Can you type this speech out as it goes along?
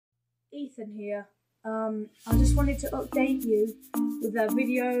Ethan here. I just wanted to update you with a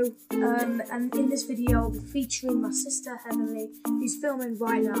video, and in this video I'll be featuring my sister Heavenly, who's filming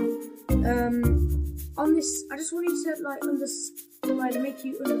right now. On this, I just wanted to make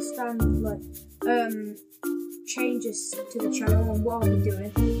you understand changes to the channel and what I'll be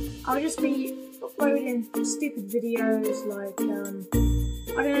doing. I'll just be uploading stupid videos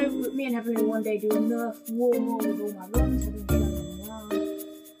I don't know, me and Heavenly one day do a Nerf war with all my runs, Heavenly showing them around.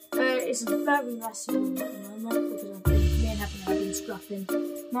 It's very messy at the moment because me and Heavenly have been scrapping.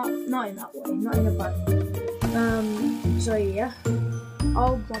 Not in that way, not in a bad way. So yeah,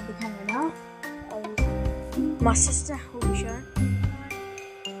 I'll grab the camera now. My sister will be showing.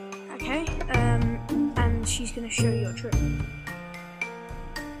 Okay, and she's gonna show you a trick.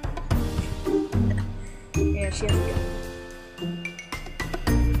 Yeah, she hasn't got it.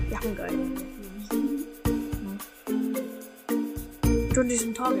 You haven't got it. No. Do you want to do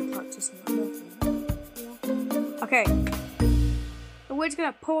some target practice? Okay. We're just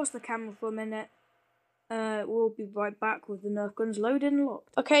gonna pause the camera for a minute. We'll be right back with the Nerf guns loaded and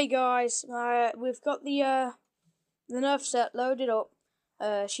locked. Okay, guys, we've got the Nerf set loaded up.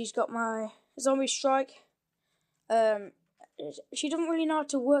 She's got my zombie strike. She doesn't really know how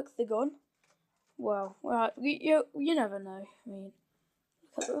to work the gun. Well, you never know. I mean,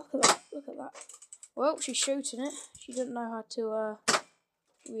 look at that. Well, she's shooting it. She doesn't know how to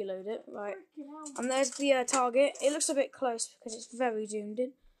reload it. Right, and there's the target. It looks a bit close because it's very zoomed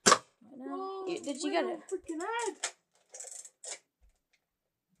in. Right now. Whoa, Did you get it?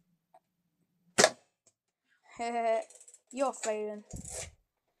 You're failing.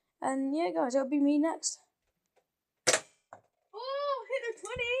 And yeah, guys, it'll be me next. Oh, hit the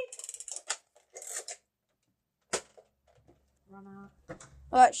 20. Run out.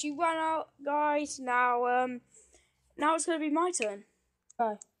 Alright, she ran out, guys. Now it's gonna be my turn.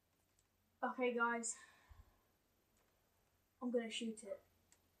 Bye. Okay, guys. I'm gonna shoot it.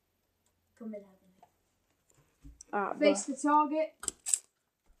 Come in, Heavenly. Face the target.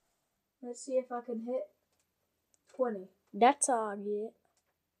 Let's see if I can hit 20. That target.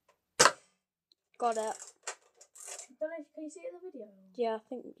 Got it. Can you see it in the video? Yeah, I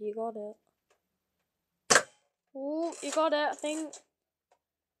think you got it. Oh, you got it, I think.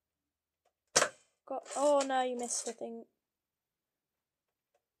 Oh no, you missed, I think.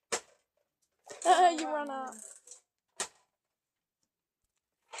 You ran out.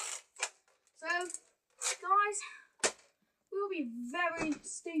 So, guys, we'll be very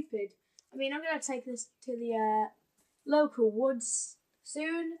stupid. I mean, I'm going to take this to the local woods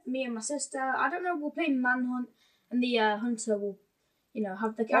soon. Me and my sister. I don't know, we'll play Manhunt, and the hunter will,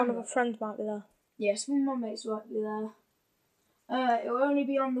 have the camera. One of our friends might be there. Yes, one of my mates might be there. It will only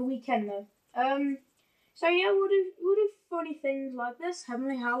be on the weekend, though. So yeah, we'll do funny things like this.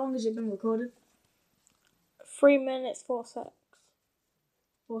 Heavenly, how long has it been recorded? 3 minutes, 4 seconds.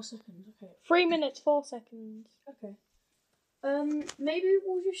 4 seconds, okay. 3 minutes, 4 seconds. Okay. Maybe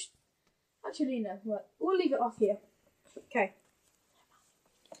we'll just... Actually, no. Right. We'll leave it off here. Okay.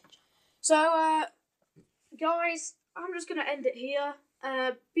 So, guys, I'm just going to end it here.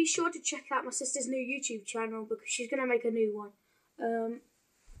 Be sure to check out my sister's new YouTube channel because she's going to make a new one.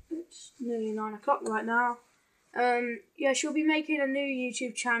 It's nearly 9 o'clock right now. Yeah, she'll be making a new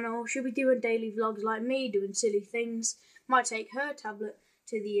YouTube channel. She'll be doing daily vlogs like me, doing silly things. Might take her tablet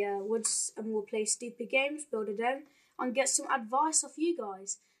to the woods and we'll play stupid games, build a den, and get some advice off you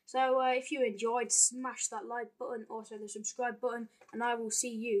guys. So if you enjoyed, smash that like button, also the subscribe button, and I will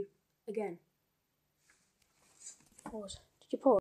see you again. Pause. Did you pause?